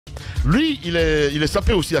Lui, il est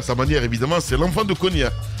sapé aussi à sa manière, évidemment. C'est l'enfant de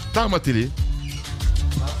Konya. T'as ma télé.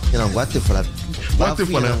 Il a à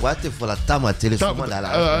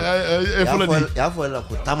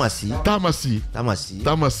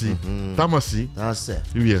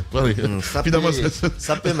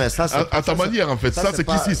ta manière en fait, ça c'est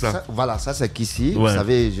qu'ici ça. Voilà, ça c'est qu'ici. Vous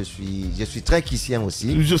savez, je suis très quissien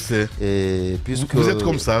aussi. Je sais. Et puisque vous êtes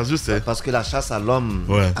comme ça, je sais. Parce que la chasse à l'homme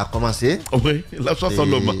a commencé. Oui, la chasse à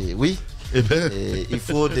l'homme. Oui. Et il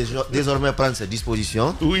faut désormais prendre ses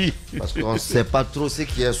dispositions. Oui. Parce qu'on ne sait pas trop ce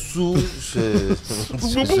qui est sous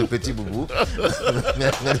ce petit boubou. mais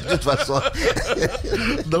de toute façon.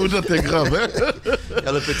 Daouda, t'es grave. Hein? Il y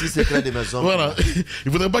a le petit secret des maisons. Voilà. Il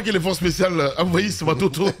ne faudrait pas que les forces spéciales envahissent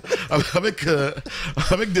Matoto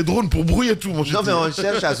avec des drones pour brouiller tout, mon cher. Non, mais on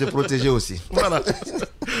cherche à se protéger aussi. Voilà.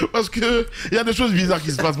 Parce qu'il y a des choses bizarres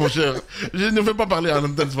qui se passent, mon cher. Je ne vais pas parler à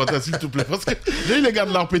l'antenne ce matin, s'il te plaît. Parce que j'ai eu les gars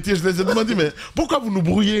de l'arpétier, je les ai demandé, mais pourquoi vous nous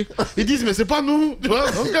brouillez? Ils disent, mais c'est pas nous. Tu vois.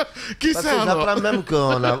 Donc, qui c'est alors? J'apprends même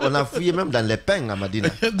qu'on a fouillé même dans les pains à Madina.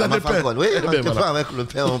 Dans les pains. Oui, voilà. Avec le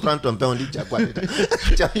pain, on prend ton pain, on dit, tu as quoi dans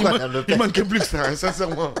le pain? Il manquait plus que ça, hein,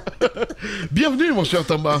 sincèrement. Bienvenue, mon cher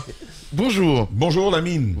Tamba. Bonjour. Bonjour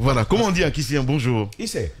Lamine. Voilà, comment on dit à Kissien bonjour?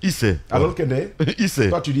 Issé. Issé. Alors Kende. Issé.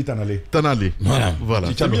 Toi tu dis Tanalé. Tanalé. Voilà.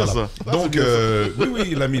 C'est bien ça. Donc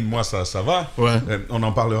oui Lamine, moi ça va. Ouais. On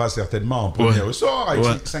en parlera certainement en premier ressort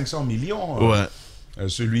avec 500 millions. Ouais.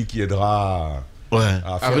 Celui qui aidera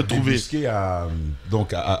à faire retrouver,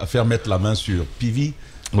 à faire mettre la main sur Pivi.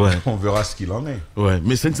 Ouais. On verra ce qu'il en est. Ouais.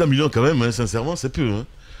 Mais 500 millions quand même, hein, sincèrement, c'est peu. Hein.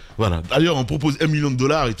 Voilà. D'ailleurs, on propose $1 million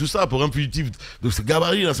et tout ça pour un fugitif de ce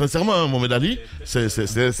gabarit, là, sincèrement, hein, Mohamed Ali. C'est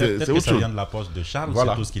autre chose. Ça vient de la poste de Charles,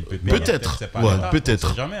 voilà. C'est tout ce qu'il peut payer. Peut-être. Ouais,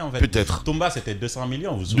 peut-être. Jamais, en fait. Peut-être. Toumba, c'était 200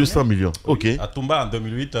 millions, vous vous souvenez? 200 millions, ok. À Toumba, en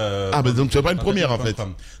 2008. Ah, mais donc tu n'as pas une première, en fait.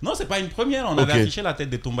 Non, c'est pas une première. On avait affiché la tête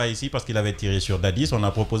de Toumba ici parce qu'il avait tiré sur Dadis. On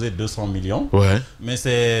a proposé 200 millions. Ouais. Mais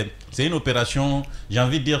c'est une opération, j'ai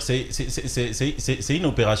envie de dire, c'est une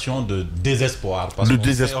opération de désespoir. Parce de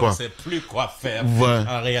désespoir. On ne sait plus quoi faire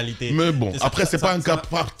en réalité. Mais bon, après, c'est pas un cas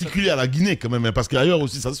particulier à la Guinée quand même, parce qu'ailleurs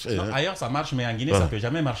aussi ça se fait. Non, hein. Ailleurs ça marche, mais en Guinée ça peut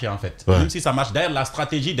jamais marcher en fait. Ouais. Même si ça marche. D'ailleurs, la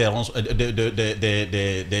stratégie des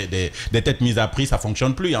têtes mises à prix, ça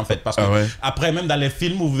fonctionne plus en fait. Parce que après, même dans les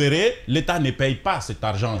films, vous verrez, l'État ne paye pas cet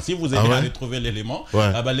argent. Si vous aidez à retrouver l'élément,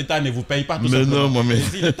 l'État ne vous paye pas tout simplement. Non, mais... Et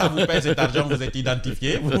si l'État vous paye cet argent, vous êtes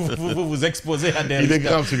identifié, vous exposez à des risques. Il est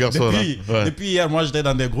grave ce garçon Depuis hier, moi j'étais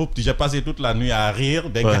dans des groupes, j'ai passé toute la nuit à rire,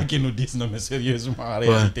 des gars qui nous disent non mais sérieusement en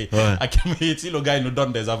réalité. Si le gars il nous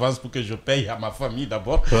donne des avances pour que je paye à ma famille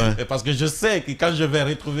d'abord, parce que je sais que quand je vais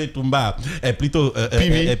retrouver Toumba, plutôt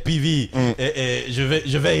Pivi,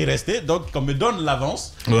 je vais y rester. Donc qu'on me donne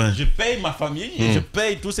l'avance, je paye ma famille, je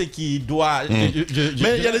paye tout ce qui doit. Mais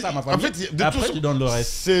il y a à ma famille. En fait, après tu donnes le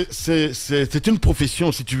reste. C'est une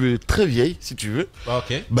profession, si tu veux, très vieille, si tu veux.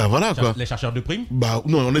 Ok. Ben voilà quoi. Les chercheurs de primes. Bah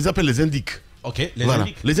non, on les appelle les indiques. Ok.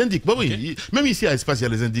 Les indiques. Bah oui. Même ici à Espace, il y a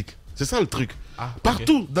les indiques. C'est ça le truc.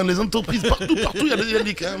 Partout, dans les entreprises, partout, il y a des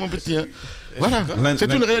indiques, hein, mon petit. Hein. Voilà,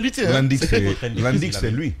 c'est une réalité. Hein. L'indique, c'est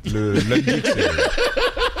lui. L'indique,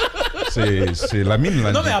 c'est la mine.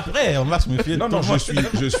 Non, mais après, on va se méfier. Non,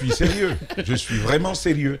 je suis sérieux. Je suis vraiment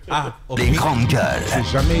sérieux. Des grandes gueules.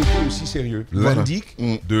 J'ai jamais été aussi sérieux. L'indique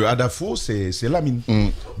de Adafo, c'est la mine.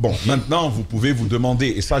 Bon, maintenant, vous pouvez vous demander,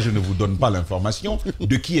 et ça, je ne vous donne pas l'information,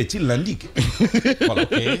 de qui est-il l'indique? Voilà.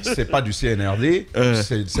 C'est pas du CNRD,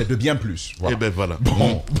 c'est de bien plus. Voilà. Et ben voilà.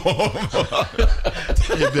 Bon.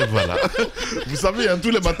 Et ben voilà. Vous savez, hein, tous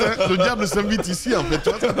les matins, le diable s'invite ici, en fait.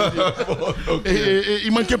 Et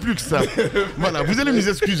il manquait plus que ça. Voilà, vous allez nous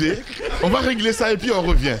excuser. On va régler ça et puis on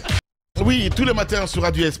revient. Oui, tous les matins sur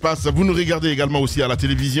Radio Espace, vous nous regardez également aussi à la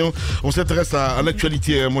télévision. On s'intéresse à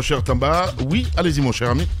l'actualité, mon cher Tamba. Oui, allez-y, mon cher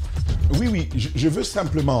ami. Oui, je veux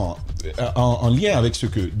simplement, en lien avec ce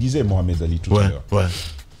que disait Mohamed Ali tout à l'heure,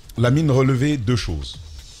 Lamine relevait deux choses.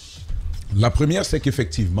 La première, c'est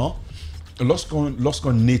qu'effectivement,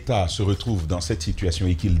 lorsqu'un État se retrouve dans cette situation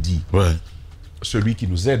et qu'il dit celui qui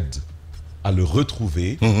nous aide à le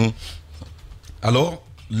retrouver, alors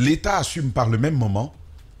l'État assume par le même moment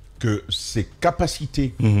que ses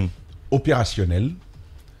capacités opérationnelles,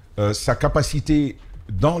 sa capacité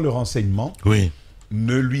dans le renseignement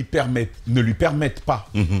ne lui permettent pas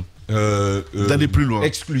d'aller plus loin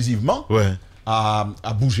exclusivement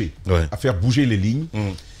à bouger, à faire bouger les lignes.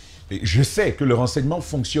 Et je sais que le renseignement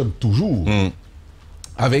fonctionne toujours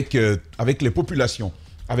avec les populations,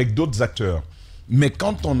 avec d'autres acteurs. Mais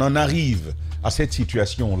quand on en arrive à cette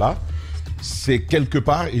situation-là, c'est quelque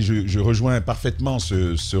part, et je rejoins parfaitement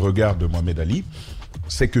ce regard de Mohamed Ali,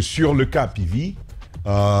 c'est que sur le cas Pivi,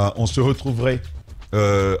 on se retrouverait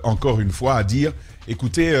encore une fois, à dire,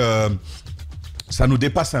 écoutez, ça nous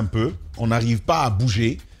dépasse un peu, on n'arrive pas à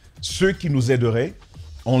bouger. Ceux qui nous aideraient,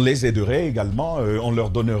 on les aiderait également, on leur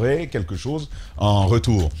donnerait quelque chose en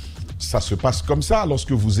retour. Ça se passe comme ça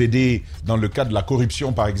lorsque vous aidez, dans le cas de la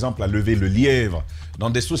corruption par exemple, à lever le lièvre, dans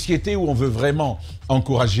des sociétés où on veut vraiment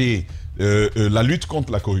encourager la lutte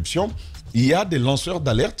contre la corruption, il y a des lanceurs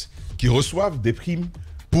d'alerte qui reçoivent des primes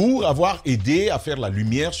pour avoir aidé à faire la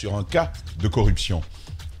lumière sur un cas de corruption.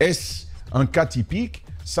 Est-ce un cas typique?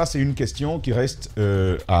 Ça, c'est une question qui reste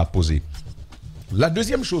à poser. La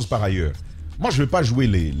deuxième chose par ailleurs, moi je ne vais pas jouer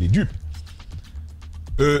les dupes.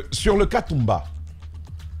 Sur le cas Toumba,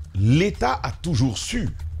 l'État a toujours su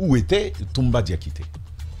où était Toumba Diakité.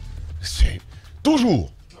 C'est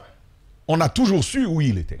toujours. On a toujours su où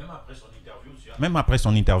il était. Même après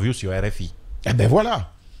son interview sur RFI. Eh bien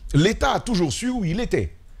voilà. L'État a toujours su où il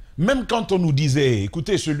était. Même quand on nous disait,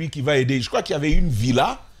 écoutez, celui qui va aider, je crois qu'il y avait une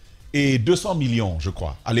villa et 200 millions, je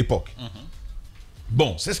crois, à l'époque.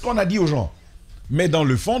 Bon, c'est ce qu'on a dit aux gens. Mais dans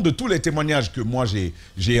le fond, de tous les témoignages que moi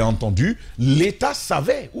j'ai entendus, l'État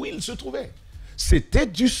savait où il se trouvait. C'était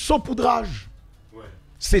du saupoudrage. Ouais.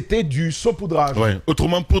 C'était du saupoudrage. Ouais.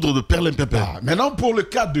 Autrement, poudre de perlimpinpin. Ah, maintenant, pour le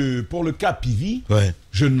cas Pivi,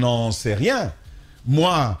 je n'en sais rien.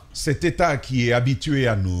 Moi, cet État qui est habitué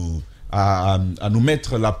à nous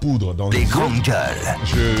mettre la poudre dans les grandes gueules,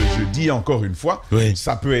 je dis encore une fois,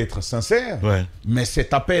 ça peut être sincère, mais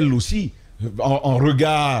cet appel aussi, en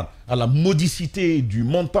regard à la modicité du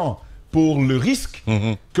montant pour le risque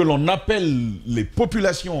que l'on appelle les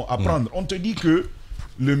populations à prendre, on te dit que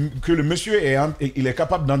le monsieur il est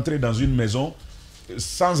capable d'entrer dans une maison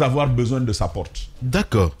sans avoir besoin de sa porte.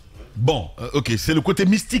 D'accord. Bon. Ok, c'est le côté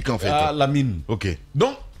mystique en fait. À la mine. Ok.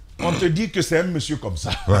 Donc, on te dit que c'est un monsieur comme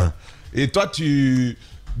ça. Et toi, tu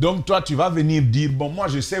vas venir dire, bon, moi,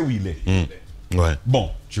 je sais où il est. Bon,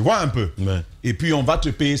 tu vois un peu. Et puis, on va te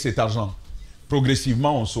payer cet argent.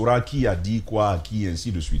 Progressivement, on saura qui a dit quoi à qui,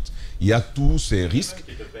 ainsi de suite. Il y a tous ces risques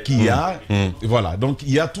qu'il y a. Voilà, donc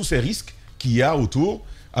il y a tous ces risques qu'il y a autour.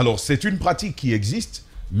 Alors, c'est une pratique qui existe,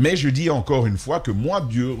 mais je dis encore une fois que moi,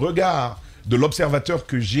 du regard de l'observateur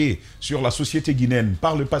que j'ai sur la société guinéenne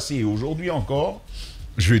par le passé et aujourd'hui encore,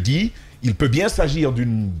 je dis, il peut bien s'agir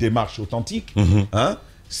d'une démarche authentique,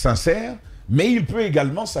 sincère, mais il peut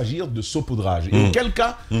également s'agir de saupoudrage. Et auquel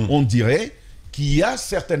cas, on dirait qu'il y a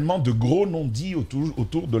certainement de gros non-dits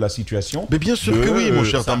autour de la situation. Mais bien sûr que oui, mon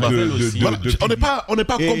cher Tamba. On n'est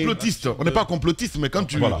pas complotiste. On n'est pas complotiste, mais quand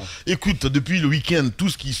tu écoutes depuis le week-end tout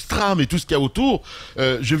ce qui se trame et tout ce qu'il y a autour,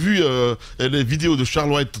 j'ai vu les vidéos de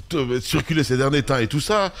Charles White circuler ces derniers temps et tout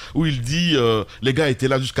ça, où il dit les gars étaient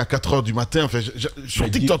là jusqu'à 4 h du matin. Enfin, sur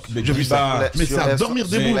TikTok, j'ai vu ça. Mais c'est à dormir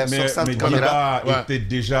debout. Mais Diba était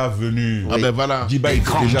déjà venu. Ah ben voilà. Diba était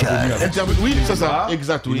déjà venu. Oui, c'est ça.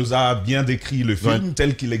 Exact. Il nous a bien décrit le film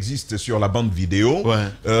tel qu'il existe sur la bande vidéo.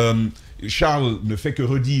 Charles ne fait que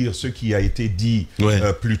redire ce qui a été dit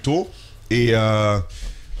plus tôt. Et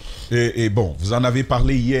bon, vous en avez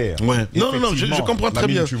parlé hier. Non, je comprends très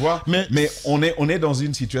bien. Tu vois, mais on est dans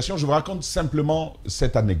une situation, je vous raconte simplement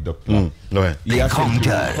cette anecdote-là. Il y a quelques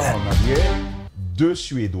temps en arrière, 2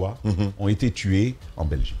 Suédois ont été tués en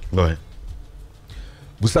Belgique.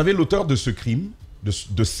 Vous savez l'auteur de ce crime,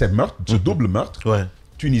 de ces meurtres, de ce double meurtre,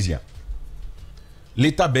 tunisien.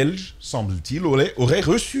 L'État belge, semble-t-il, aurait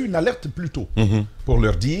reçu une alerte plus tôt pour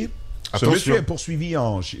leur dire ce monsieur est poursuivi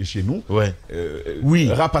chez nous,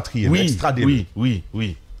 rapatrié, extradé.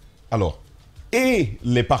 Oui. Alors, et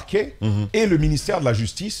les parquets et le ministère de la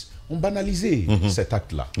Justice ont banalisé cet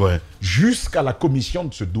acte-là jusqu'à la commission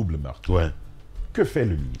de ce double meurtre. Que fait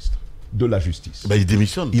le ministre de la Justice? Il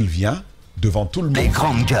démissionne. Il vient devant tout le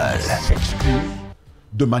monde, s'excuse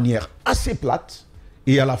de manière assez plate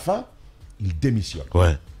et à la fin, il démissionne.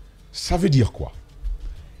 Ça veut dire quoi?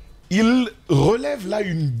 Il relève là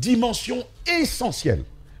une dimension essentielle.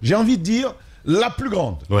 J'ai envie de dire la plus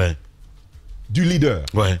grande du leader.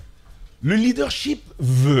 Le leadership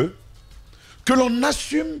veut que l'on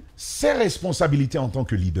assume ses responsabilités en tant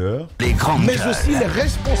que leader, mais aussi les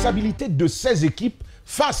responsabilités de ses équipes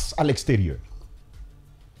face à l'extérieur.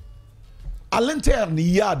 À l'interne, il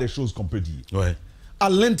y a des choses qu'on peut dire. À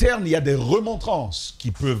l'interne, il y a des remontrances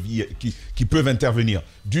qui peuvent intervenir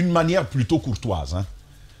d'une manière plutôt courtoise.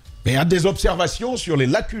 Mais il y a des observations sur les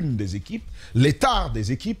lacunes des équipes, les tares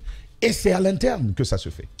des équipes, et c'est à l'interne que ça se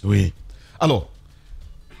fait. Alors,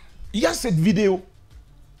 il y a cette vidéo,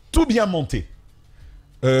 tout bien montée.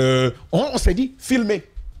 On s'est dit, filmer.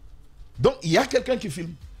 Donc, il y a quelqu'un qui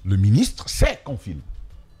filme. Le ministre sait qu'on filme.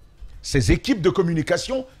 Ses équipes de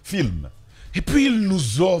communication filment. Et puis, il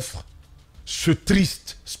nous offre ce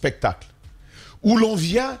triste spectacle où l'on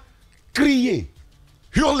vient crier,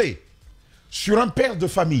 hurler sur un père de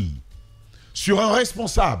famille, sur un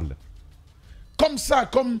responsable, comme ça,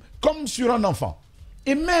 comme sur un enfant.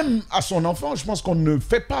 Et même à son enfant, je pense qu'on ne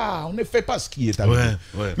fait pas ce qui est arrivé.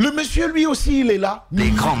 Le monsieur, lui aussi, il est là. Les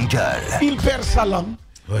grandes gueules. Il perd sa langue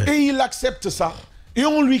et il accepte ça. Et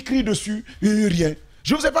on lui crie dessus, et rien.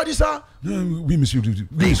 Je vous ai pas dit ça? Oui, monsieur. Oui,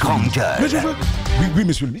 les grandes gueules. Mais je veux... Oui,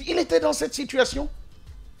 monsieur. Il était dans cette situation.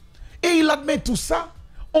 Et il admet tout ça.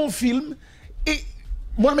 On filme. Et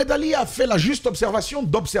Mohamed Ali a fait la juste observation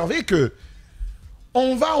d'observer que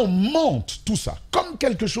on monte tout ça comme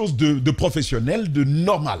quelque chose de professionnel, de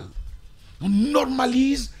normal. On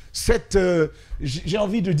normalise cette... j'ai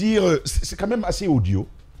envie de dire... c'est quand même assez odieux,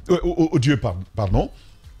 pardon.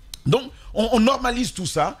 Donc, on normalise tout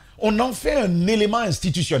ça. On en fait un élément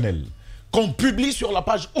institutionnel qu'on publie sur la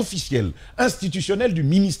page officielle institutionnelle du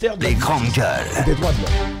ministère des grandes gueules des droits de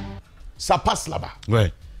l'homme. Ça passe là-bas.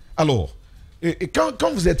 Ouais. Alors, et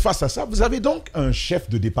quand vous êtes face à ça, vous avez donc un chef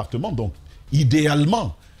de département, donc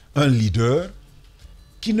idéalement un leader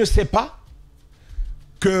qui ne sait pas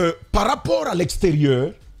que par rapport à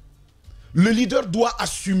l'extérieur, le leader doit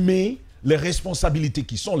assumer les responsabilités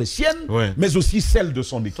qui sont les siennes, mais aussi celles de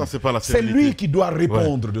son équipe. C'est lui qui doit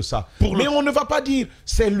répondre de ça. Mais on ne va pas dire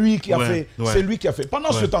c'est lui qui a fait, c'est lui qui a fait.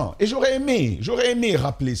 Pendant ce temps, et j'aurais aimé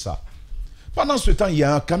rappeler ça. Pendant ce temps, il y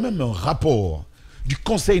a quand même un rapport du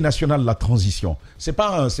Conseil national de la transition. C'est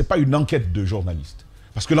pas une enquête de journalistes.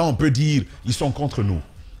 Parce que là, on peut dire ils sont contre nous.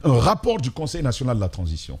 Un rapport du Conseil national de la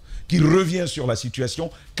transition qui revient sur la situation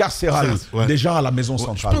carcérale des gens à la Maison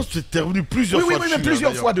Centrale. Je pense que tu es revenu plusieurs fois dessus.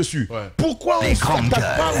 Plusieurs fois dessus. Pourquoi on ne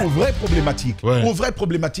s'attaque pas aux vraies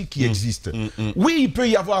problématiques, qui existent? Oui, il peut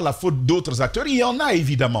y avoir la faute d'autres acteurs. Il y en a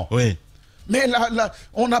évidemment. Mais là,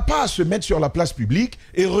 on n'a pas à se mettre sur la place publique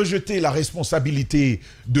et rejeter la responsabilité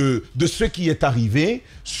de ce qui est arrivé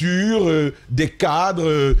sur des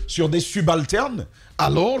cadres, sur des subalternes,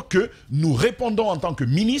 alors que nous répondons en tant que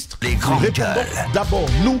ministre, nous répondons d'abord,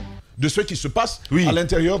 nous, de ce qui se passe à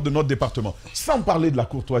l'intérieur de notre département. Sans parler de la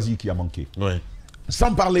courtoisie qui a manqué.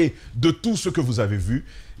 Sans parler de tout ce que vous avez vu.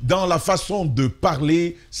 Dans la façon de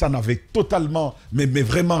parler, ça n'avait totalement, mais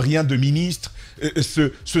vraiment rien de ministre.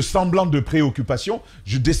 Ce semblant de préoccupation.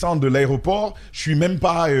 Je descends de l'aéroport, je ne suis même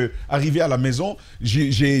pas arrivé à la maison.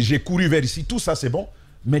 J'ai couru vers ici, tout ça c'est bon.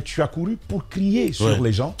 Mais tu as couru pour crier sur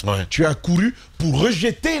les gens. Tu as couru pour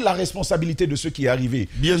rejeter la responsabilité de ce qui est arrivé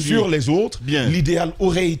sur les autres. L'idéal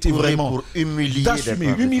aurait été vraiment pour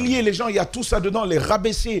humilier les gens. Il y a tout ça dedans, les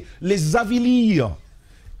rabaisser, les avilir,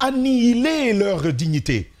 annihiler leur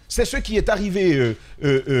dignité. C'est ce qui est arrivé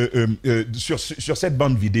sur cette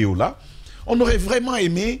bande vidéo-là. On aurait vraiment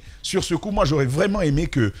aimé, sur ce coup, moi j'aurais vraiment aimé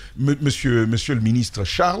que monsieur le ministre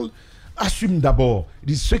Charles assume d'abord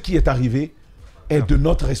ce qui est arrivé est de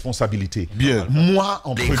notre responsabilité. Moi,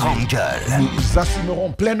 en premier, nous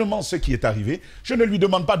assumerons pleinement ce qui est arrivé. Je ne lui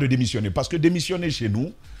demande pas de démissionner, parce que démissionner chez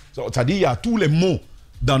nous, c'est-à-dire il y a tous les mots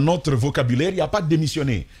dans notre vocabulaire, il n'y a pas de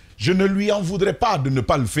démissionner. Je ne lui en voudrais pas de ne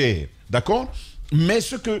pas le faire, d'accord? Mais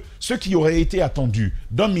ce qui aurait été attendu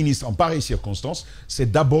d'un ministre en pareille circonstance,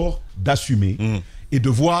 c'est d'abord d'assumer et de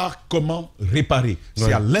voir comment réparer.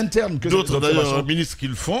 C'est à l'interne que d'autres d'ailleurs ministres qui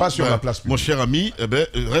le font. Pas sur la place publique. Mon cher ami,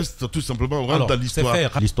 reste tout simplement, on rentre dans l'histoire.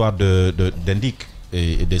 L'histoire d'Indic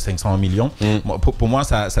et des 500 millions. Pour moi,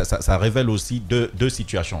 ça révèle aussi deux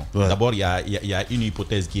situations. D'abord, il y a une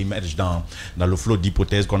hypothèse qui émerge dans le flot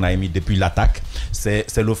d'hypothèses qu'on a émis depuis l'attaque.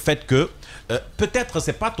 C'est le fait que peut-être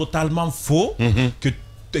c'est pas totalement faux que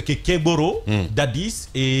Keboro, Dadis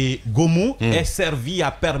et Gomu aient servi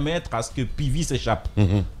à permettre à ce que Pivi s'échappe.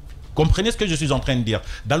 Comprenez ce que je suis en train de dire.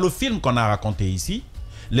 Dans le film qu'on a raconté ici,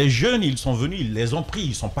 les jeunes, ils sont venus, ils les ont pris,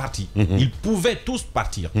 ils sont partis. Ils pouvaient tous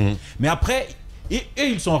partir. Mais après,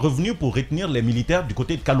 ils sont revenus pour retenir les militaires du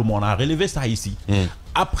côté de Kaloumou. On a relevé ça ici.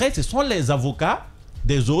 Après, ce sont les avocats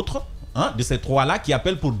des autres, de ces trois-là, qui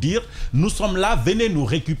appellent pour dire « Nous sommes là, venez nous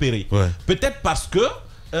récupérer ». Peut-être parce que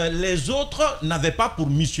les autres n'avaient pas pour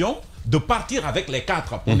mission de partir avec les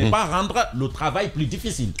quatre pour ne pas rendre le travail plus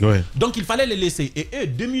difficile. Donc il fallait les laisser. Et eux,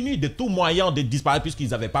 démunis de tout moyen de disparaître, puisqu'ils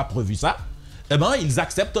n'avaient pas prévu ça, eh ben, ils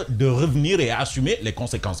acceptent de revenir et assumer les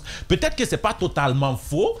conséquences. Peut-être que ce n'est pas totalement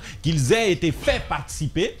faux qu'ils aient été faits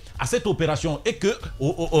participer à cette opération et que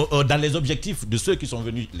dans les objectifs de ceux qui sont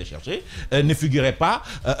venus les chercher, ne figurait pas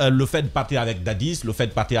le fait de partir avec Dadis, le fait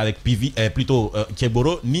de partir avec Pivi, plutôt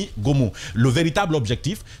Keboro, ni Gomu. Le véritable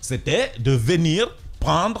objectif, c'était de venir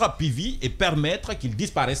prendre Pivi et permettre qu'il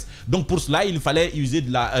disparaisse. Donc pour cela, il fallait user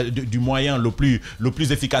du moyen le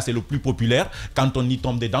plus efficace et le plus populaire quand on y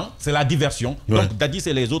tombe dedans, c'est la diversion. Donc Dadis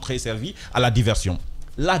et les autres est servi à la diversion.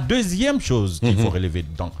 La deuxième chose qu'il faut relever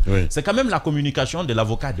dedans, c'est quand même la communication de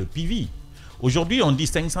l'avocat de Pivi. Aujourd'hui, on dit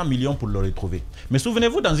 500 millions pour le retrouver. Mais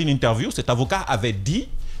souvenez-vous, dans une interview, cet avocat avait dit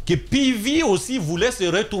que Pivi aussi voulait se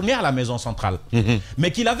retourner à la maison centrale,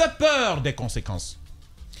 mais qu'il avait peur des conséquences.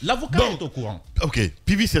 L'avocat est au courant. Ok,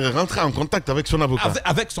 Pivi serait rentré en contact avec son avocat.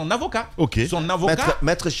 Avec son avocat. Ok. Son avocat.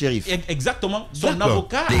 Maître shérif. Exactement. Son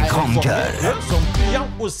avocat Des grandes gueules. Son client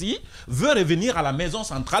aussi veut revenir à la maison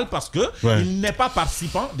centrale parce que il n'est pas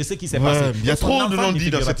participant de ce qui s'est passé. Il y a trop de non-dits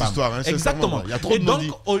dans cette histoire. Hein, exactement. Il y a trop et de donc,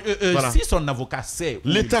 voilà. si son avocat sait...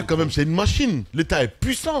 L'État, quand même, c'est une machine. L'État est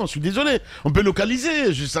puissant, je suis désolé. On peut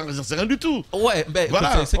localiser, je ne sais rien du tout. Ouais, ben,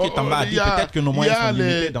 voilà. c'est ce que Tamba a dit. Peut-être que nos moyens sont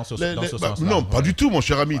limités dans ce sens-là. Non, pas du tout, mon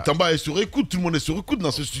cher ami. Tamba est sur écoute, tout le monde est sur écoute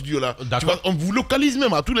dans ce studio-là. On vous localise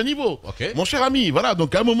même à tous les niveaux. Mon cher ami, voilà,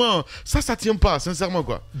 donc à un moment, ça tient pas, sincèrement,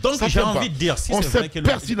 quoi. Donc j'ai envie de dire, si on c'est sait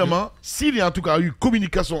pertinemment, s'il y a en tout cas eu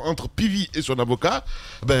communication entre Pivi et son avocat,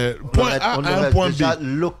 ben, point A à un point B.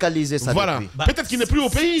 Localiser ça. Voilà. Peut-être qu'il n'est plus au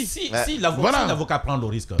pays. Si l'avocat prend le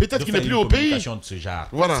risque peut-être qu'il n'est plus au pays. De ce genre.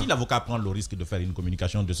 Si l'avocat prend le risque de faire une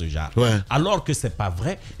communication de ce genre, alors que c'est pas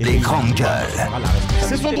vrai. Des grandes gueules.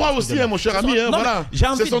 C'est son droit aussi, mon cher ami. Voilà.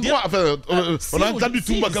 C'est son droit. On a entendu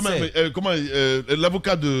Toumba quand même.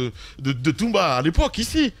 L'avocat de Toumba à l'époque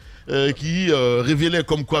ici. Qui révélait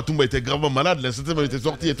comme quoi Toumba était gravement malade, l'instinct était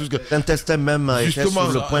sorti et tout ce que... L'intestin même était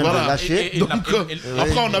sur le point de lâcher. Donc,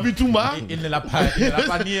 après on a vu Toumba. Il ne l'a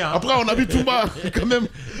pas nié. Après on a vu Toumba quand même.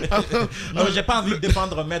 Non, j'ai pas envie de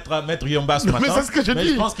défendre Maître Yomba ce matin. Mais c'est ce que je dis.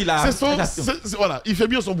 Je pense qu'il a... Voilà, il fait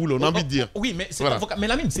bien son boulot, on a envie de dire. Oui, mais c'est l'avocat. Mais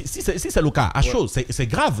Lamine, si c'est le cas, à chaud, c'est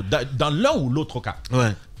grave dans l'un ou l'autre cas.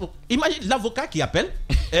 Imagine l'avocat qui appelle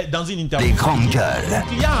dans une interview. Des grandes gueules. Le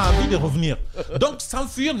client a envie de revenir. Donc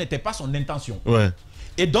s'enfuir n'était pas son intention.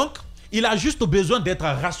 Et donc, il a juste besoin d'être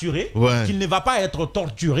rassuré qu'il ne va pas être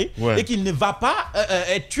torturé et qu'il ne va pas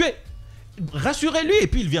être tué. Rassurez-lui et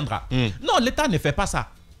puis il viendra. Non, l'État ne fait pas ça.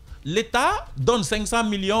 L'État donne 500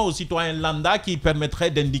 millions aux citoyens lambda qui permettraient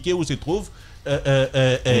d'indiquer où se trouve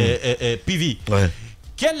Pivi.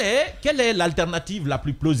 Quelle est l'alternative la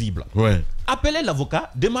plus plausible? Appelez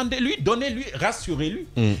l'avocat, demandez-lui, donnez-lui, rassurez-lui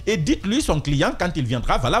et dites-lui son client quand il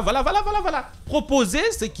viendra, voilà.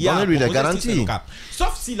 Proposez ce qu'il y a. Donnez-lui la garantie.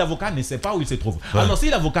 Sauf si l'avocat ne sait pas où il se trouve. Alors si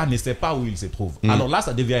l'avocat ne sait pas où il se trouve, alors là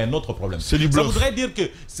ça devient un autre problème. C'est du bluff. Ça voudrait dire que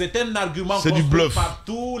c'est un argument construit par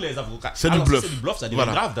tous les avocats. C'est du bluff. Si c'est du bluff, ça devient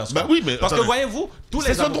grave dans ce cas. Oui, mais parce que voyez-vous, tous les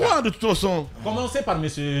avocats... C'est son droit de toute façon. Commencez par M.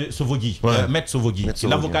 Sovogui, Maître Sovogui,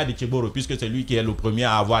 l'avocat de Tchéboro, puisque c'est lui qui est le premier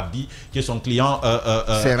à avoir dit que son client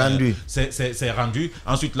s'est rendu.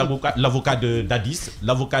 Ensuite, l'avocat d'Addis,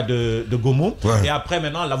 l'avocat de Gomo, et après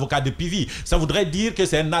maintenant l'avocat de Pivi. Ça voudrait dire que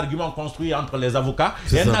c'est un argument construit entre les avocats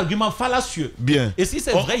et un argument fallacieux. Bien. Et si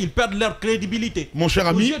c'est vrai, ils perdent leur crédibilité. Mon cher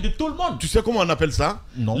ami, aux yeux de tout le monde. Tu sais comment on appelle ça?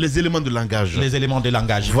 Non. Les éléments de langage. Les éléments de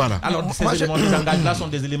langage. Voilà. Alors, ces éléments de langage-là sont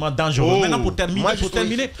des éléments dangereux. Maintenant, pour terminer,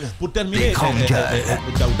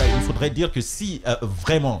 Daouda, il faudrait dire que si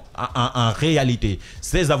vraiment, en réalité,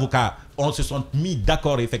 ces avocats se sont mis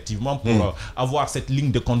d'accord effectivement pour avoir cette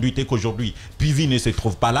ligne de conduite et qu'aujourd'hui Pivi ne se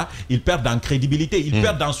trouve pas là, ils perdent en crédibilité, ils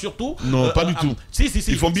perdent en surtout... Non, pas du tout.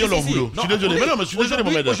 Ils font bien leur boulot. Je suis désolé, mais non, mais je suis désolé,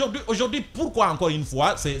 Mohamed. Aujourd'hui, pourquoi encore une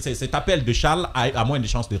fois cet appel de Charles a moins de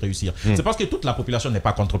chances de réussir? C'est parce que toute la population n'est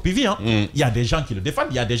pas contre Pivi. Il y a des gens qui le défendent,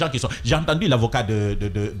 il y a des gens qui sont... J'ai entendu l'avocat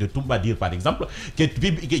de Toumba dire par exemple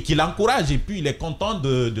qu'il encourage et puis il est content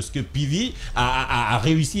de ce que Pivi a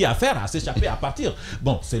réussi à faire, à s'échapper, à partir.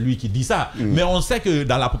 Bon, c'est lui qui dit ça. Mais on sait que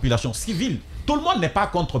dans la population civile, tout le monde n'est pas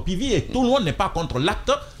contre Pivi et tout le monde n'est pas contre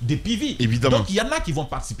l'acte de Pivi. Évidemment. Donc il y en a qui vont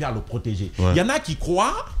participer à le protéger. Il y en a qui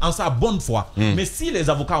croient en sa bonne foi. Mais si les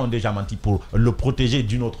avocats ont déjà menti pour le protéger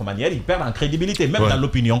d'une autre manière, ils perdent en crédibilité, même dans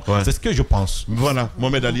l'opinion. C'est ce que je pense. Voilà,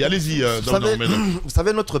 Mohamed Ali, allez-y. Vous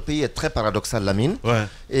savez, notre pays est très paradoxal, Lamine.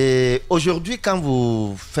 Et aujourd'hui, quand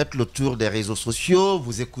vous faites le tour des réseaux sociaux,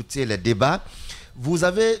 vous écoutez les débats, vous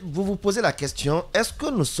vous posez la question, est-ce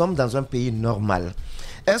que nous sommes dans un pays normal?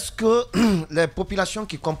 Est-ce que les populations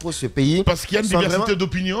qui composent ce pays... Parce qu'il y a une diversité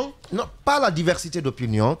d'opinion? Non, pas la diversité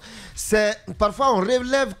d'opinion. C'est parfois on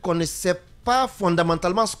relève qu'on ne sait pas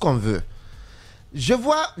fondamentalement ce qu'on veut.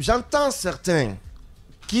 J'entends certains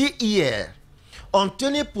qui hier ont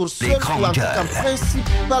tenu pour seul ou en tout cas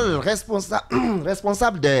principal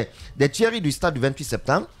responsable des tueries du stade du 28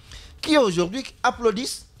 septembre, qui aujourd'hui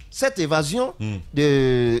applaudissent cette évasion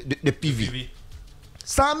de Pivi.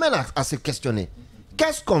 Ça amène à se questionner.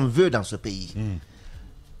 Qu'est-ce qu'on veut dans ce pays?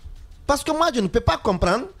 Parce que moi, je ne peux pas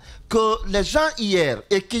comprendre que les gens hier,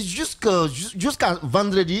 et qui jusqu'à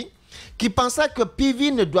vendredi, qui pensaient que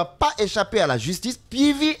Pivi ne doit pas échapper à la justice.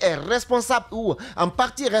 Pivi est responsable, ou en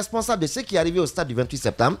partie responsable de ce qui est arrivé au stade du 28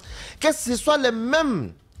 septembre, que ce soit les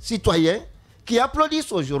mêmes citoyens qui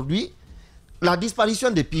applaudissent aujourd'hui la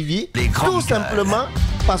disparition de Pivi, tout simplement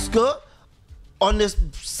parce que on ne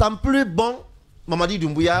sent plus bon Mamadi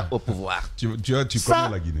Doumbouya au pouvoir. Tu connais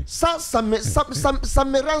la Guinée. Ça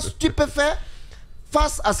me rend stupéfait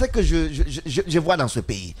face à ce que je vois dans ce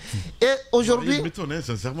pays. Et aujourd'hui... Il m'étonne,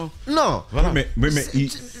 sincèrement. Non. Voilà. Mais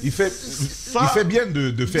il fait bien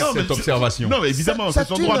de faire cette observation. Non, mais évidemment, c'est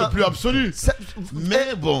son droit le plus absolu.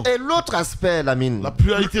 Mais bon... Et l'autre aspect, Lamine... La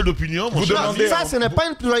pluralité d'opinion, mon cher ami... Ça, ce n'est pas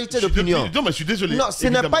une pluralité d'opinion. Non, mais je suis désolé. Non, ce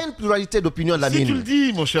n'est pas une pluralité d'opinion, Lamine. Si tu le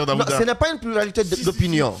dis, mon cher Daouda. Non, ce n'est pas une pluralité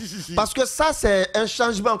d'opinion. Parce que ça, c'est un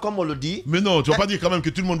changement, comme on le dit. Mais non, tu vas pas dire quand même que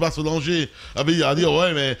tout le monde va se danger à dire,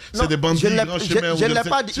 ouais, mais c'est des bandits, grands chemins... Je ne l'ai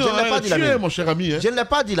pas dit, Lamine. Mon cher ami. Je ne l'ai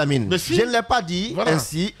pas dit, Lamine. Je ne l'ai pas dit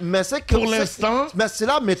ainsi, mais c'est que... Pour l'instant, mais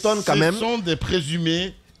cela m'étonne quand même. Ce sont des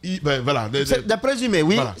présumés... voilà, des présumés,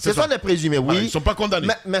 oui. Voilà, ce sont des présumés, oui. Voilà, ils ne sont pas condamnés.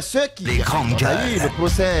 Mais ceux qui... ont eu le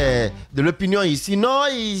procès de l'opinion ici, non,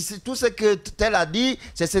 tout ce que tel a dit,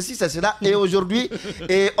 c'est ceci, c'est cela. Et aujourd'hui,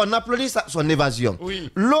 on applaudit son évasion.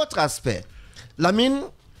 Oui. L'autre aspect, Lamine,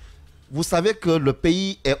 vous savez que le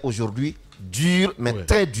pays est aujourd'hui dur, mais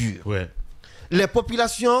très dur. Ouais. Les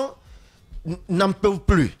populations n'en peuvent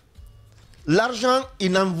plus. L'argent, ils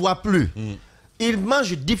n'en voient plus. Ils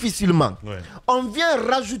mangent difficilement. Ouais. On vient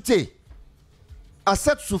rajouter à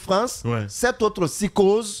cette souffrance cette autre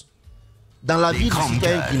psychose dans la vie du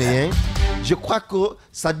citoyen guinéen. Je crois que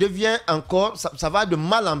ça devient encore, ça va de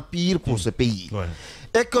mal en pire pour ce pays. Ouais.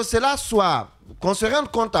 Et que cela soit, qu'on se rende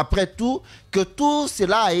compte après tout, que tout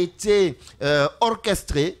cela a été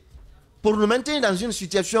orchestré pour nous maintenir dans une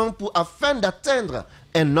situation afin d'atteindre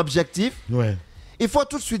un objectif. Ouais. Il faut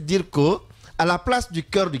tout de suite dire que à la place du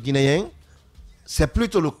cœur du Guinéen, c'est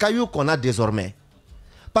plutôt le caillou qu'on a désormais.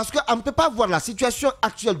 Parce qu'on ne peut pas voir la situation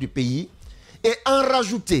actuelle du pays et en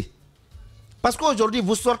rajouter. Parce qu'aujourd'hui,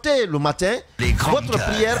 vous sortez le matin, votre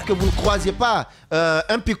prière, que vous ne croisiez pas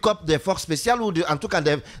un pick-up des forces spéciales ou en tout cas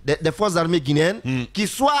des forces armées guinéennes qui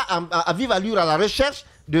soient à vive allure à la recherche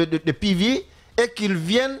de Pivi et qu'ils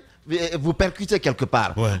viennent vous percuter quelque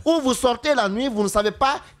part. Ouais. Ou vous sortez la nuit, vous ne savez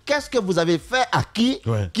pas qu'est-ce que vous avez fait à qui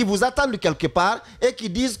vous attendent quelque part et qui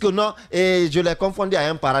disent que non, et je l'ai confondu à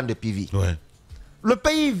un parent de Pivi. Ouais. Le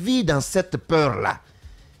pays vit dans cette peur-là.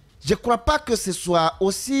 Je ne crois pas que ce soit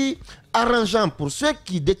aussi arrangeant pour ceux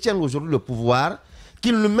qui détiennent aujourd'hui le pouvoir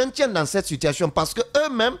qu'ils nous maintiennent dans cette situation parce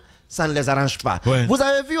qu'eux-mêmes, ça ne les arrange pas. Ouais. Vous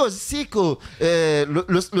avez vu aussi que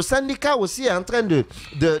le syndicat aussi est en train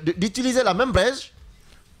d'utiliser la même brèche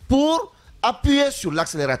pour appuyer sur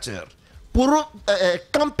l'accélérateur, pour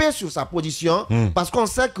camper sur sa position, parce qu'on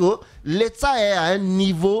sait que l'État est à un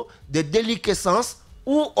niveau de déliquescence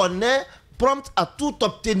où on est prompt à tout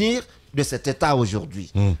obtenir de cet État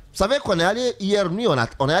aujourd'hui. Vous savez qu'on est allé hier nuit,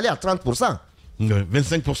 on est allé à 30%.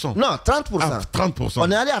 25%. Non, 30%. Ah, 30%.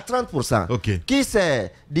 On est allé à 30%. Okay. Qui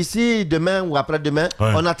sait, d'ici demain ou après-demain,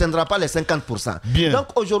 on n'atteindra pas les 50%. Bien. Donc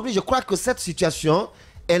aujourd'hui, je crois que cette situation,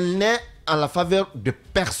 elle n'est en la faveur de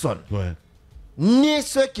personne. Ouais. Ni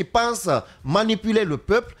ceux qui pensent manipuler le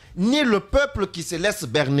peuple, ni le peuple qui se laisse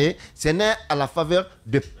berner. Ce n'est à la faveur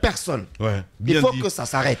de personne. Ouais, il faut que ça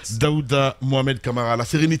s'arrête. Daouda Mohamed Kamara, la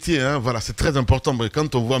sérénité, hein, voilà, c'est très important. Mais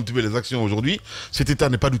quand on voit un petit peu les actions aujourd'hui, cet État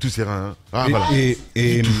n'est pas du tout serein. Hein. Ah, voilà.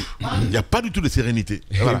 Il n'y a pas du tout de sérénité.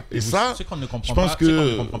 Voilà. Et ça, ce qu'on ne comprend je pense pas,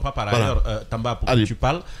 que... comprend pas par ailleurs, Tamba, pour que tu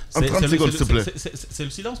parles, c'est le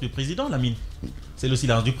silence du président, Lamine. C'est le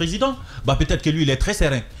silence du président. Bah, peut-être que lui, il est très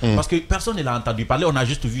serein. Parce que personne ne l'a entendu parler. On a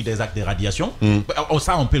juste vu des actes de radiation.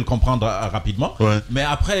 Ça, on peut le comprendre rapidement. Ouais. Mais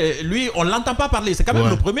après, lui, on ne l'entend pas parler. C'est quand même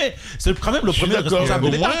le premier. C'est quand même le premier responsable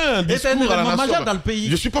de l'État. Et c'est un événement majeur dans le pays.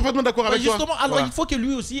 Je ne suis pas parfaitement d'accord avec toi. Justement, alors il faut que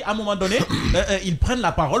lui aussi, à un moment donné, il prenne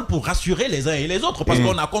la parole pour rassurer les uns et les autres. Parce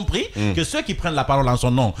qu'on a compris que ceux qui prennent la parole en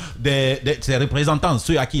son nom, ses représentants,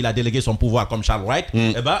 ceux à qui il a délégué son pouvoir, comme Charles Wright,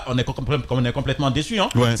 eh ben, on est complètement déçus. Hein.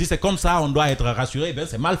 Ouais. Si c'est comme ça, on doit être rassuré, eh ben,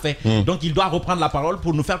 c'est mal fait. Donc il doit reprendre la parole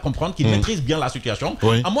pour nous faire comprendre qu'il maîtrise bien la situation.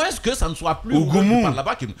 À moins que ça ne soit plus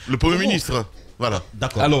là-bas. Le Premier ministre. Voilà.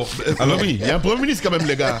 D'accord. Alors oui, il y a un Premier ministre quand même,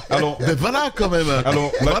 les gars. Alors, mais voilà quand même.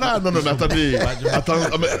 Alors, voilà, non, mais attendez. Attends,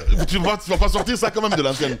 tu vas pas sortir ça quand même de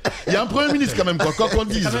l'antenne. Il y a un Premier ministre quand même, quoi qu'on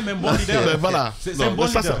dise. C'est quand même un bon leader. Ben, voilà. C'est un bon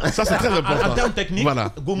leader. Ça, c'est très important. En termes techniques,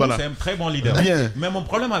 Goumou, c'est un très bon leader. Bien. Mais mon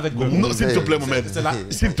problème avec Goumou... Non, s'il te plaît, Mohamed.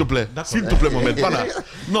 S'il te plaît. S'il te plaît, Mohamed. Voilà.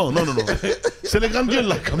 Non. C'est les grandes gueules,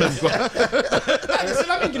 là, quand même, quoi. C'est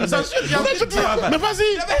la qui nous censure. Mais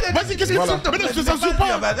vas-y, qu'est-ce que tu... Mais ne se censure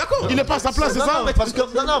pas. Il n'est pas à sa place, c'est ça. parce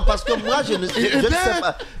que moi, je ne sais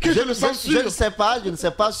pas. Je ne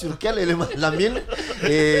sais pas sur quel élément la mine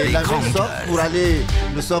sort pour aller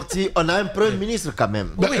nous sortir. On a un premier ministre quand même.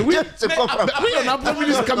 Oui, on a un premier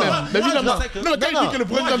ministre quand même. Mais évidemment, quand il dit que le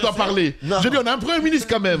président doit parler, je dis on a un premier ministre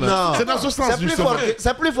quand même. C'est dans ce sens.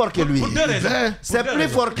 C'est plus fort que lui. C'est plus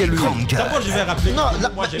fort que lui. D'abord, je vais rappeler.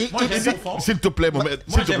 S'il te plaît, Mohamed.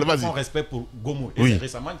 Moi, j'ai un grand respect pour Gomu. Et c'est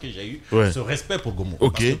récemment que j'ai eu ce respect pour Gomu.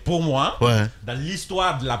 Parce que pour moi, dans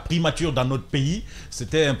l'histoire de la primature dans notre pays,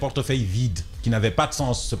 c'était un portefeuille vide qui n'avait pas de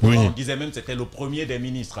sens. Cependant, on disait même que c'était le premier des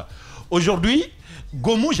ministres. Aujourd'hui,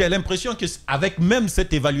 Gomu, j'ai l'impression qu'avec même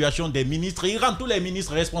cette évaluation des ministres, il rend tous les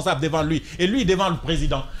ministres responsables devant lui et lui devant le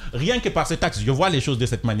président. Rien que par cet axe, je vois les choses de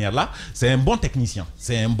cette manière-là. C'est un bon technicien,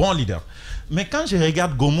 c'est un bon leader. Mais quand je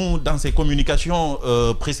regarde Gomu dans ses communications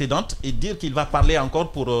précédentes et dire qu'il va parler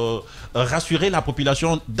encore pour rassurer la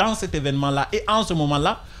population dans cet événement-là et en ce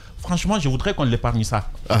moment-là, franchement, je voudrais qu'on lui épargne ça.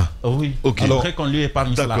 Oui, je voudrais qu'on lui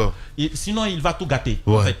épargne cela. Sinon, il va tout gâter.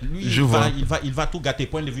 En fait, lui, il va tout gâter,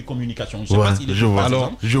 point de vue communication. Je ne sais pas s'il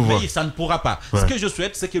est mais ça ne pourra pas. Ce que je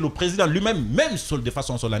souhaite, c'est que le président lui-même, même de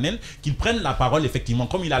façon solennelle, qu'il prenne la parole, effectivement,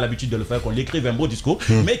 comme il a l'habitude de le faire, qu'on lui écrive un beau discours,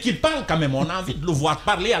 mais qu'il parle quand même. On a envie de le voir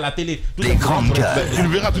parler à la télé. Tu le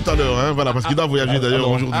verras tout à l'heure, hein, voilà, parce qu'il doit voyager d'ailleurs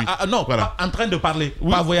aujourd'hui. Non, en train de parler,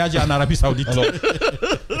 pas voyager en Arabie Saoudite.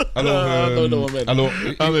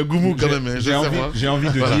 Mais Goumou quand même. J'ai envie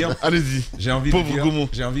de dire. Allez-y. J'ai envie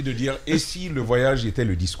de dire. Et si le voyage était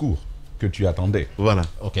le discours que tu attendais? Voilà.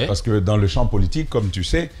 Parce que dans le champ politique, comme tu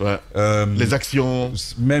sais, les actions,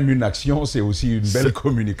 même une action, c'est aussi une belle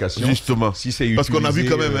communication. Justement. Si c'est parce qu'on a vu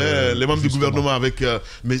quand même les membres du gouvernement avec.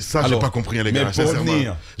 Mais ça, j'ai pas compris, les gars.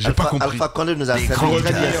 Sincèrement, j'ai pas compris. Alpha Condé nous a fait très bien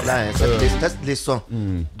cela. Cette leçon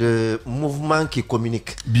de mouvement qui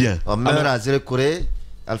communique. Bien. On meurt à Zéro-Corée,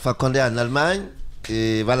 Alpha Condé en Allemagne.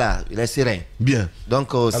 Et voilà, il est serein. Bien.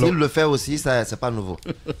 Donc, s'il le fait aussi, ça c'est pas nouveau.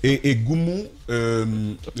 Et Goumou, je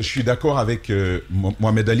suis d'accord avec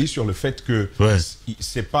Mohamed Ali sur le fait que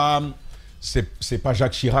c'est pas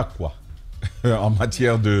Jacques Chirac, quoi, en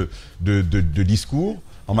matière de discours,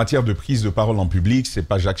 en matière de prise de parole en public, c'est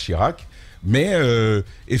pas Jacques Chirac. Mais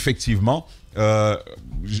effectivement,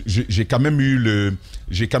 j'ai quand même eu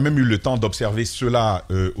le temps d'observer cela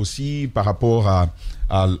aussi par rapport à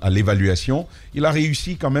l'évaluation. Il a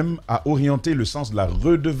réussi quand même à orienter le sens de la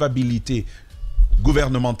redevabilité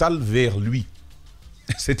gouvernementale vers lui.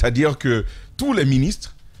 C'est-à-dire que tous les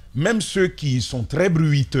ministres, même ceux qui sont très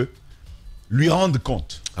bruiteux, lui rendent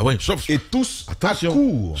compte. Ah ouais, sauf. Et tous à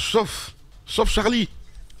court. Sauf Charlie.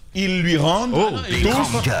 Ils lui rendent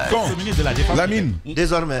tous compte. Lamine.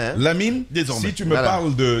 Désormais. Hein? Lamine, si tu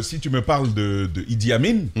me parles de Idi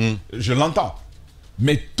Amin, je l'entends.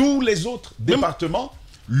 Mais tous les autres départements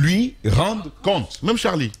lui rendent compte. Même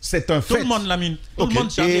Charlie. C'est un fait. Tout le monde, Lamine. Tout le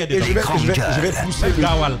monde, Charlie. Et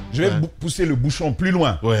je vais pousser le bouchon plus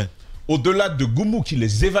loin. Au-delà de Goumou qui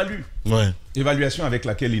les évalue, évaluation avec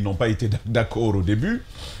laquelle ils n'ont pas été d'accord au début,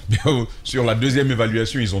 sur la deuxième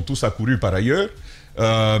évaluation, ils ont tous accouru par ailleurs.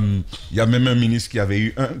 Il y a même un ministre qui avait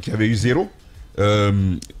eu 0.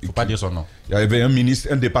 Faut pas dire son nom. Il y avait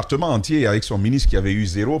un département entier avec son ministre qui avait eu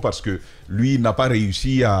 0 parce que lui n'a pas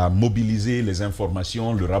réussi à mobiliser les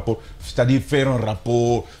informations, le rapport, c'est-à-dire faire un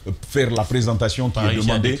rapport, faire la présentation qui est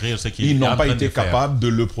demandée. Ils n'ont pas été capables de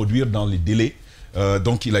le produire dans les délais.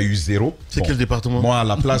 Donc il a eu 0. C'est quel département? Moi à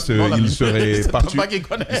la place il serait parti.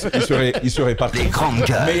 Il serait parti.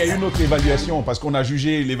 Mais il y a une autre évaluation parce qu'on a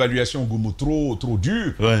jugé l'évaluation Goumou trop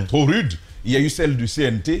dure, trop rude. Il y a eu celle du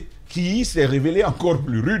CNT qui s'est révélée encore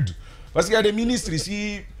plus rude. Parce qu'il y a des ministres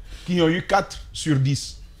ici qui ont eu 4 sur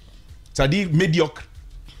 10. C'est-à-dire médiocre.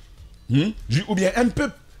 Ou bien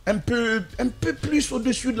un peu plus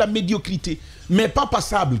au-dessus de la médiocrité. Mais pas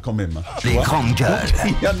passable quand même. Les grandes gueules.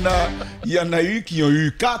 Il y en a eu qui ont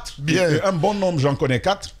eu 4. Un bon nombre, j'en connais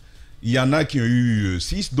 4. Il y en a qui ont eu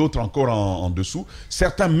 6, d'autres encore en dessous.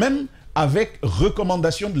 Certains même avec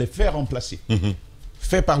recommandation de les faire remplacer.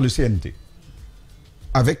 Fait par le CNT.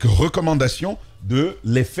 Avec recommandation de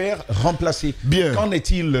les faire remplacer. Qu'en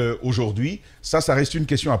est-il aujourd'hui? Ça reste une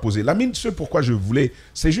question à poser. Lamine,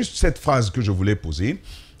 c'est juste cette phrase que je voulais poser.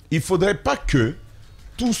 Il ne faudrait pas que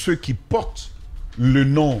tous ceux qui portent le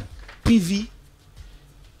nom Pivi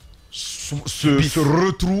se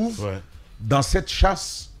retrouvent dans cette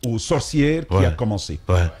chasse aux sorcières qui a commencé.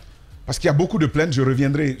 Parce qu'il y a beaucoup de plaintes. Je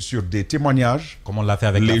reviendrai sur des témoignages. Comme on l'a fait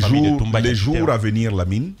avec la famille de Toumba. Les jours à venir,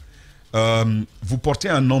 Lamine. Vous portez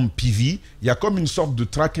un nom Pivi, il y a comme une sorte de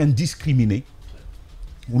traque indiscriminée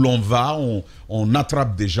où l'on va, on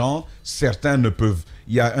attrape des gens, certains ne peuvent.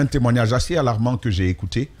 Il y a un témoignage assez alarmant que j'ai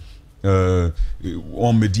écouté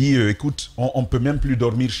On me dit, écoute, on ne peut même plus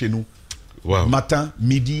dormir chez nous. Wow. Matin,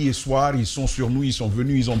 midi et soir, ils sont sur nous, ils sont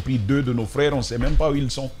venus, ils ont pris 2 de nos frères, on ne sait même pas où ils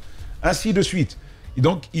sont. Ainsi de suite. Et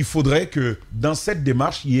donc, il faudrait que dans cette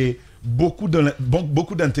démarche, il y ait beaucoup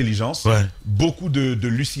d'intelligence, beaucoup de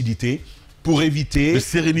lucidité, pour éviter... De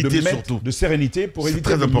sérénité surtout. De sérénité, pour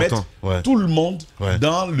éviter de important. mettre tout le monde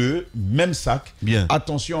dans le même sac. Bien.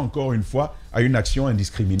 Attention, encore une fois, à une action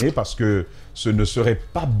indiscriminée, parce que ce ne serait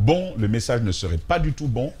pas bon, le message ne serait pas du tout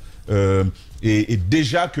bon. Et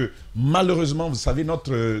déjà que, malheureusement, vous savez,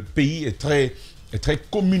 notre pays est très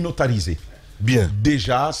communautarisé. Bien.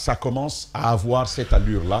 Déjà, ça commence à avoir cette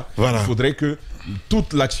allure-là. Voilà. Il faudrait que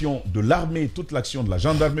toute l'action de l'armée, toute l'action de la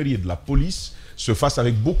gendarmerie et de la police se fasse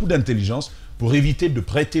avec beaucoup d'intelligence pour éviter de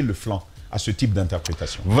prêter le flanc à ce type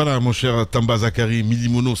d'interprétation. Voilà, mon cher Tamba Zakari,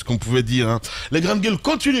 Milimono, ce qu'on pouvait dire. Hein. Les grandes gueules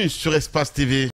continuent sur Espace TV.